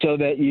 so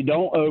that you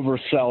don't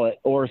oversell it,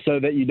 or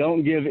so that you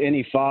don't give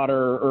any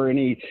fodder or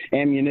any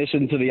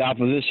ammunition to the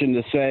opposition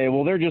to say,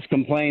 well, they're just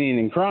complaining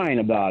and crying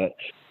about it.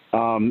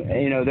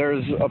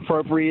 There's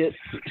appropriate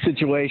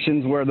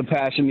situations where the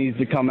passion needs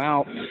to come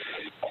out.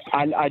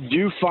 I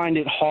do find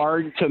it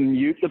hard to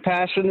mute the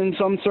passion in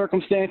some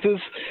circumstances,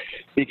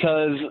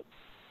 because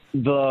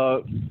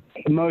the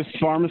most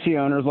pharmacy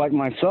owners like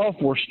myself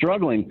were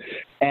struggling,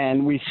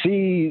 and we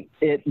see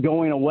it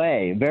going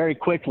away very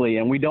quickly,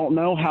 and we don't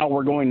know how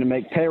we're going to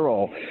make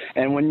payroll.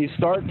 And when you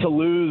start to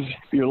lose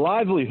your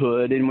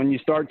livelihood, and when you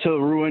start to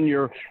ruin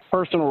your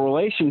personal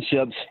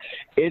relationships,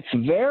 it's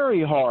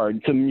very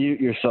hard to mute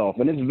yourself,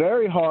 and it's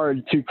very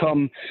hard to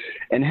come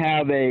and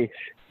have an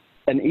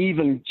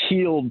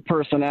even-keeled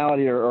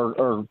personality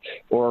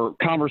or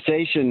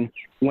conversation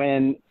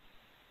when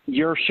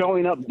you're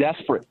showing up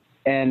desperate.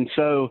 And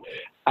so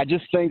I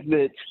just think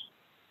that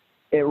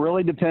it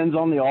really depends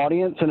on the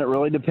audience, and it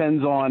really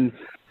depends on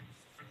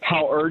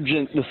how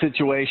urgent the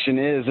situation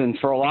is. And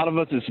for a lot of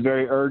us, it's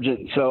very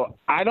urgent. So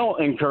I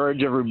don't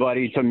encourage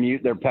everybody to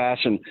mute their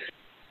passion.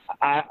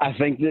 I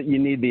think that you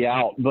need the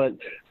out. But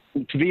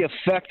to be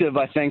effective,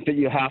 I think that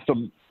you have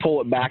to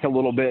pull it back a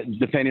little bit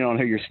depending on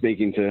who you're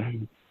speaking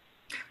to.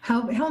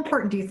 How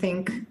important do you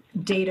think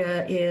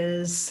data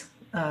is,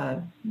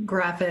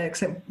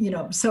 graphics,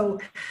 so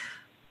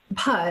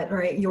Putt,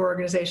 right, your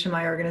organization,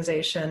 my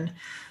organization,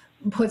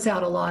 puts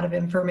out a lot of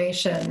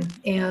information,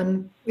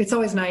 and it's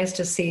always nice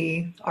to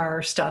see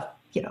our stuff,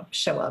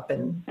 show up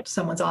in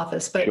someone's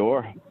office. But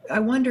sure, I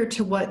wonder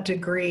to what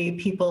degree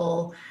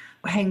people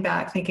hang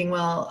back thinking,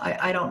 well,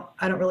 I don't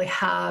really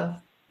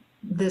have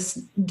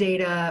this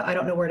data. I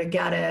don't know where to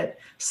get it.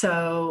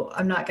 So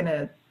I'm not going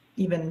to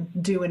even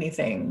do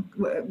anything.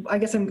 I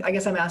guess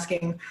I'm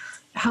asking,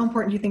 how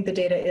important do you think the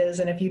data is?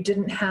 And if you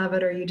didn't have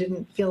it, or you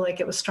didn't feel like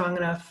it was strong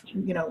enough,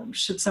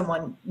 should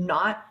someone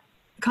not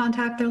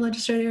contact their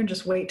legislator and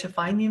just wait to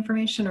find the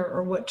information,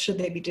 or what should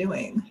they be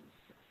doing?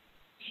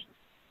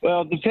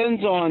 Well, it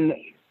depends on,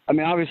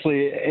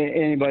 obviously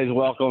anybody's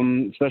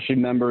welcome, especially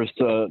members,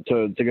 to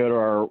go to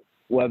our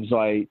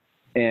website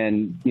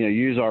and,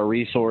 use our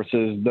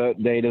resources. The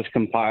data is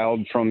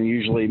compiled from,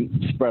 usually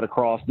spread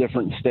across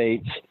different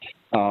states.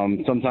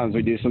 Sometimes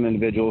we do some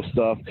individual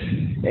stuff.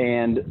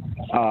 And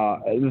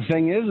the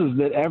thing is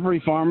that every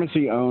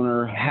pharmacy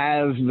owner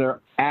has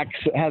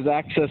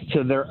access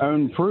to their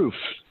own proof.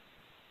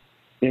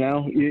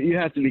 You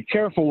have to be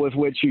careful with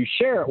which you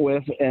share it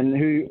with, and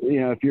who,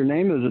 if your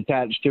name is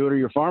attached to it or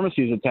your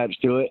pharmacy is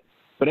attached to it.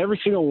 But every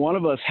single one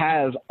of us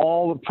has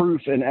all the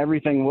proof and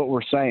everything what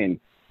we're saying.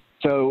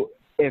 So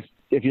if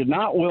you're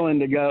not willing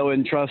to go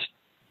and trust,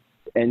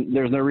 and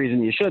there's no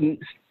reason you shouldn't,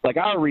 like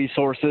our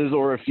resources,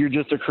 or if you're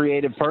just a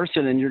creative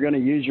person and you're going to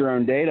use your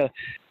own data,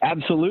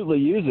 absolutely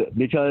use it,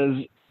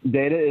 because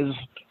data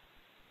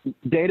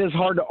is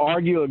hard to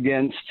argue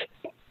against.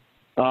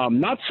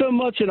 Not so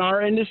much in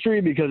our industry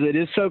because it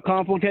is so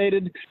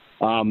complicated,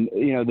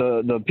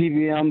 The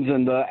PBMs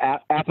and the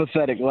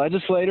apathetic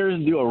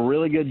legislators do a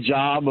really good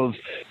job of,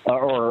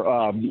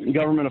 or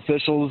government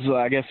officials,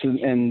 I guess,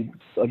 and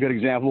a good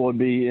example would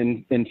be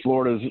in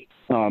Florida's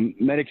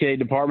Medicaid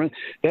department.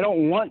 They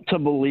don't want to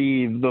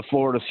believe the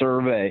Florida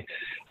survey.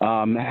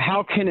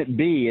 How can it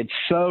be? It's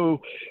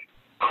so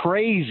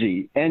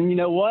crazy. And you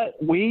know what?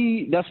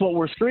 That's what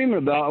we're screaming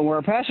about and where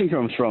our passion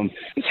comes from.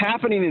 It's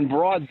happening in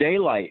broad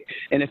daylight.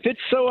 And if it's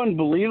so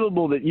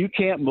unbelievable that you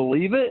can't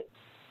believe it,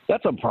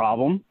 that's a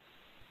problem.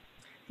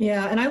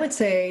 Yeah. And I would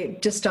say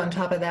just on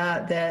top of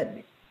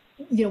that,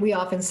 we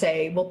often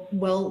say,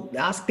 well,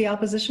 ask the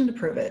opposition to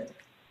prove it.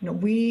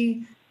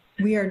 We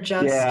are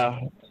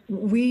just,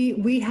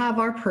 we have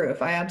our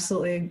proof. I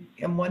absolutely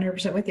am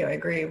 100% with you. I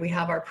agree. We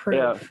have our proof.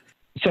 Yeah.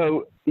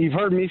 So you've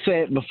heard me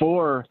say it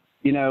before,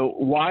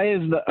 why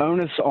is the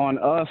onus on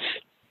us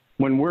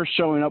when we're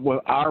showing up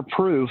with our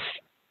proof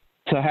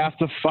to have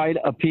to fight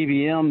a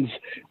PBM's,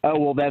 oh,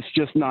 well, that's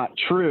just not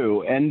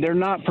true. And they're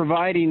not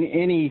providing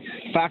any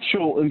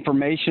factual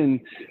information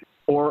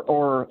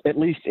or at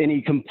least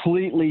any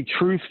completely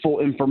truthful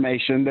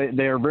information.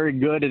 They are very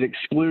good at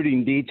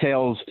excluding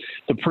details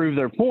to prove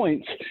their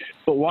points.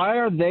 But why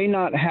are they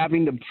not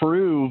having to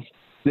prove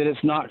that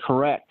it's not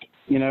correct?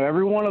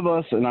 Every one of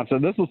us, and I've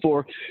said this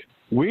before,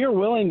 we are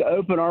willing to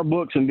open our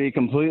books and be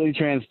completely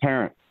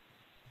transparent.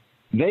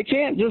 They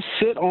can't just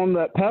sit on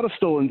that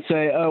pedestal and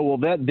say, oh, well,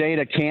 that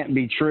data can't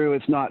be true.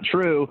 It's not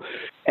true.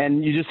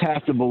 And you just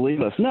have to believe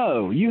us.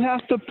 No, you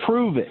have to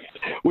prove it.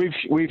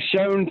 We've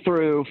shown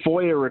through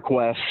FOIA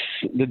requests,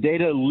 the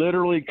data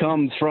literally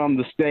comes from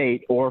the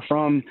state or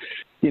from,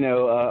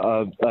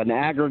 an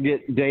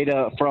aggregate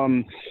data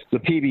from the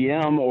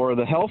PBM or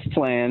the health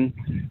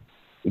plan.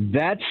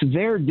 That's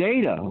their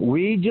data.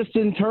 We just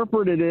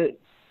interpreted it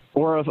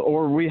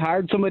or we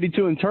hired somebody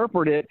to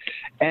interpret it,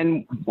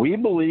 and we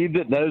believe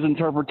that those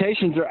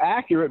interpretations are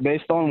accurate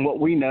based on what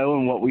we know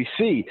and what we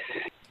see.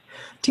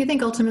 Do you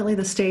think ultimately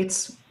the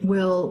states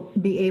will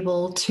be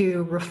able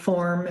to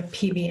reform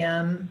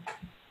PBM?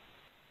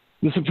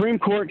 The Supreme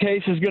Court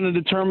case is going to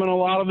determine a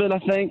lot of it, I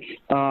think.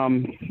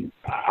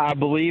 I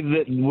believe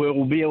that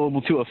we'll be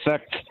able to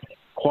affect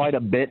quite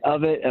a bit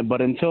of it, but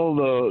until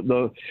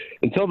the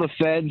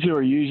feds, who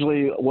are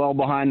usually well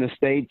behind the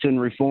states in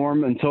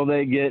reform, until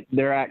they get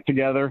their act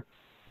together,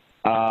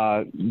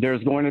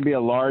 there's going to be a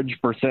large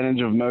percentage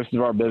of most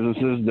of our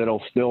businesses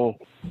that'll still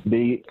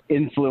be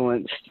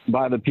influenced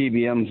by the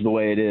PBMs the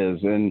way it is.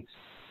 And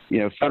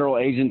federal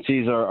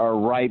agencies are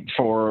ripe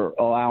for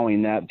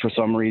allowing that for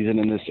some reason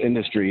in this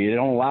industry. They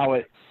don't allow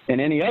it in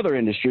any other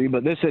industry,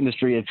 but this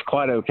industry, it's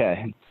quite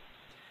okay.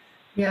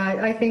 Yeah,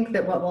 I think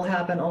that what will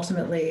happen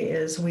ultimately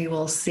is we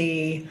will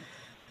see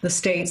the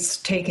states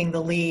taking the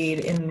lead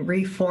in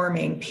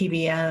reforming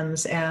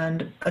PBMs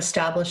and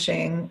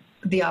establishing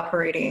the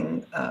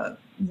operating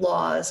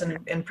laws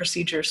and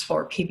procedures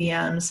for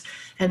PBMs.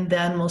 And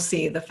then we'll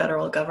see the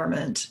federal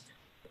government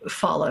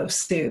follow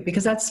suit,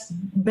 because that's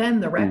been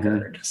the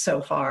record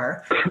so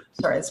far.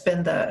 Sorry, it's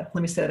been let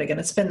me say that again.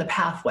 It's been the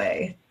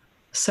pathway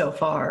so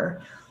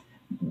far.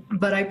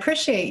 But I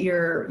appreciate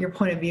your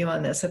point of view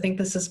on this. I think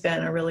this has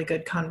been a really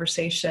good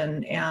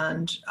conversation,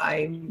 and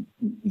I'm,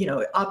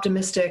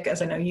 optimistic,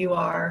 as I know you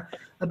are,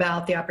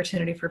 about the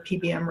opportunity for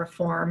PBM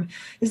reform.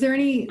 Is there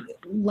any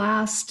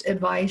last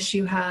advice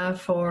you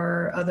have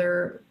for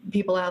other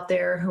people out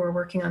there who are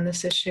working on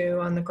this issue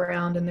on the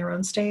ground in their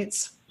own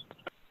states?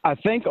 I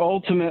think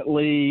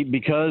ultimately,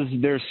 because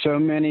there's so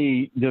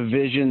many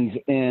divisions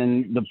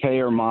in the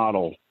payer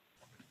model,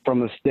 from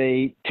the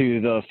state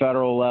to the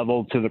federal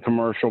level to the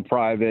commercial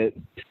private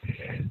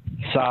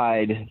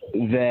side,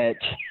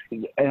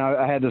 and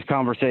I had this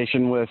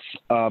conversation with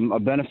a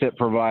benefit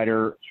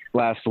provider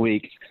last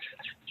week.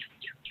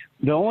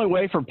 The only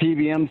way for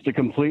PBMs to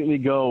completely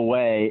go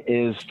away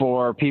is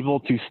for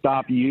people to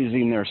stop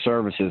using their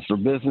services, for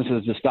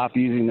businesses to stop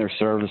using their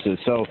services.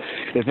 So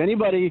if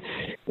anybody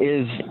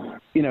is,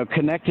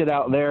 connected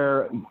out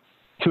there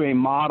to a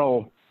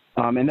model,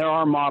 and there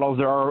are models,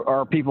 there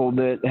are people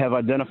that have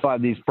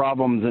identified these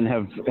problems and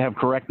have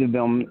corrected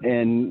them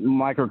in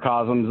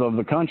microcosms of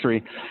the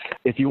country.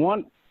 If you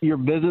want your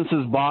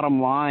business's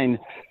bottom line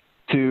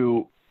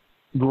to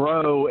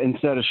grow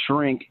instead of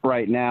shrink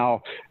right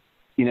now,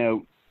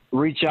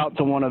 reach out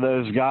to one of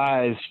those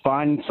guys,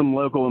 find some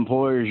local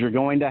employers. You're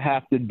going to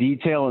have to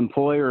detail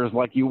employers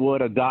like you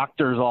would a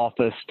doctor's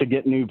office to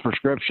get new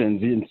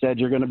prescriptions. Instead,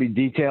 you're going to be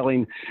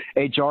detailing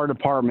HR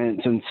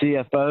departments and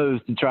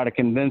CFOs to try to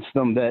convince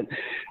them that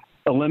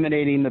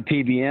eliminating the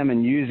PBM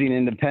and using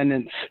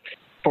independents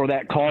for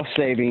that cost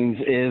savings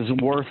is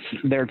worth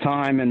their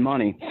time and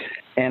money.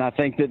 And I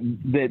think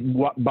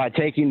that by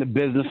taking the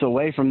business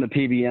away from the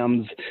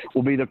PBMs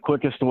will be the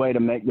quickest way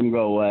to make them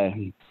go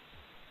away.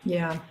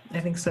 Yeah,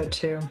 I think so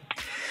too.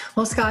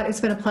 Well, Scott,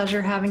 it's been a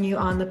pleasure having you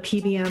on the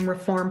PBM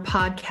Reform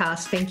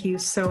Podcast. Thank you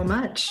so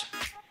much.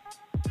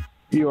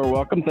 You are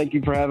welcome. Thank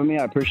you for having me.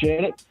 I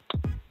appreciate it.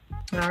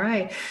 All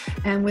right.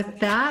 And with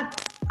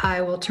that, I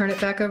will turn it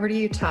back over to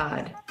you,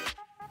 Todd.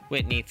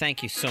 Whitney,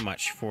 thank you so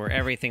much for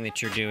everything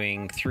that you're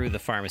doing through the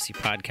Pharmacy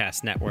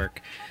Podcast Network,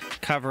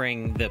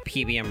 covering the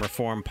PBM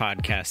Reform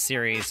podcast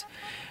series,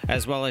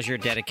 as well as your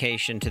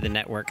dedication to the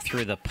network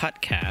through the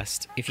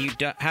Puttcast. If you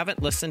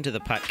haven't listened to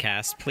the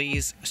Puttcast,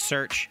 please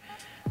search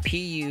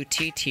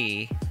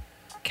PUTT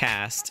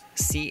Cast,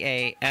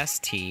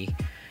 CAST,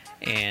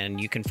 and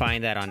you can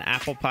find that on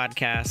Apple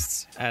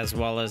Podcasts as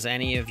well as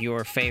any of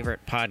your favorite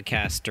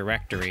podcast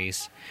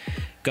directories.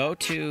 Go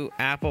to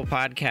Apple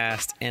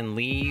Podcast and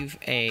leave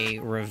a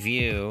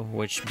review,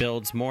 which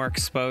builds more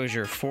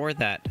exposure for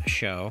that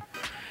show.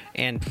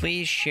 And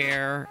please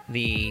share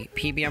the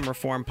PBM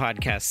Reform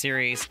podcast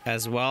series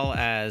as well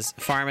as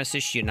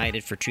Pharmacists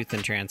United for Truth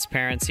and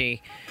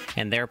Transparency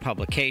and their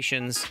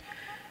publications.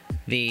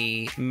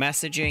 The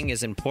messaging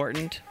is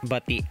important,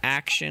 but the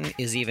action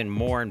is even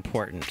more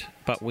important.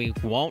 But we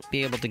won't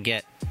be able to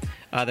get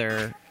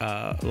other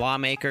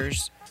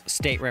lawmakers,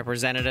 state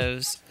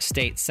representatives,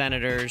 state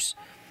senators,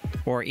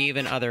 or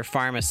even other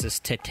pharmacists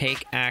to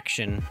take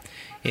action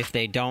if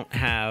they don't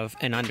have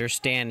an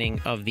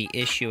understanding of the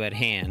issue at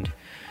hand.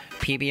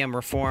 PBM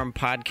Reform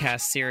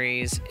podcast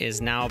series is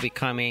now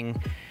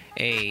becoming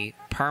a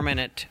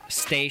permanent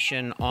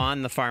station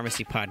on the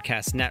Pharmacy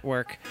Podcast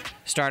Network.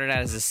 Started out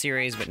as a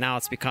series, but now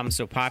it's become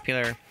so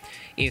popular.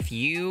 If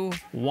you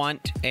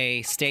want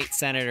a state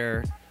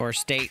senator or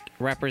state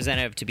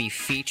representative to be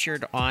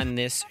featured on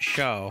this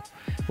show,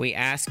 we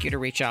ask you to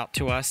reach out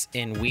to us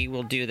and we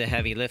will do the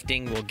heavy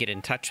lifting. We'll get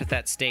in touch with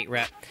that state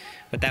rep.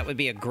 But that would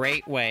be a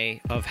great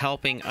way of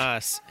helping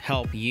us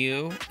help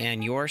you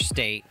and your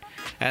state,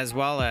 as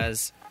well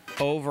as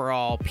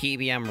overall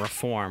PBM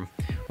reform,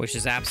 which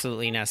is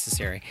absolutely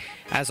necessary.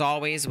 As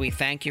always, we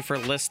thank you for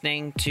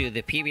listening to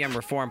the PBM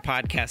Reform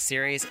podcast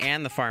series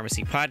and the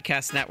Pharmacy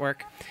Podcast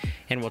Network,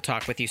 and we'll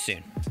talk with you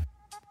soon.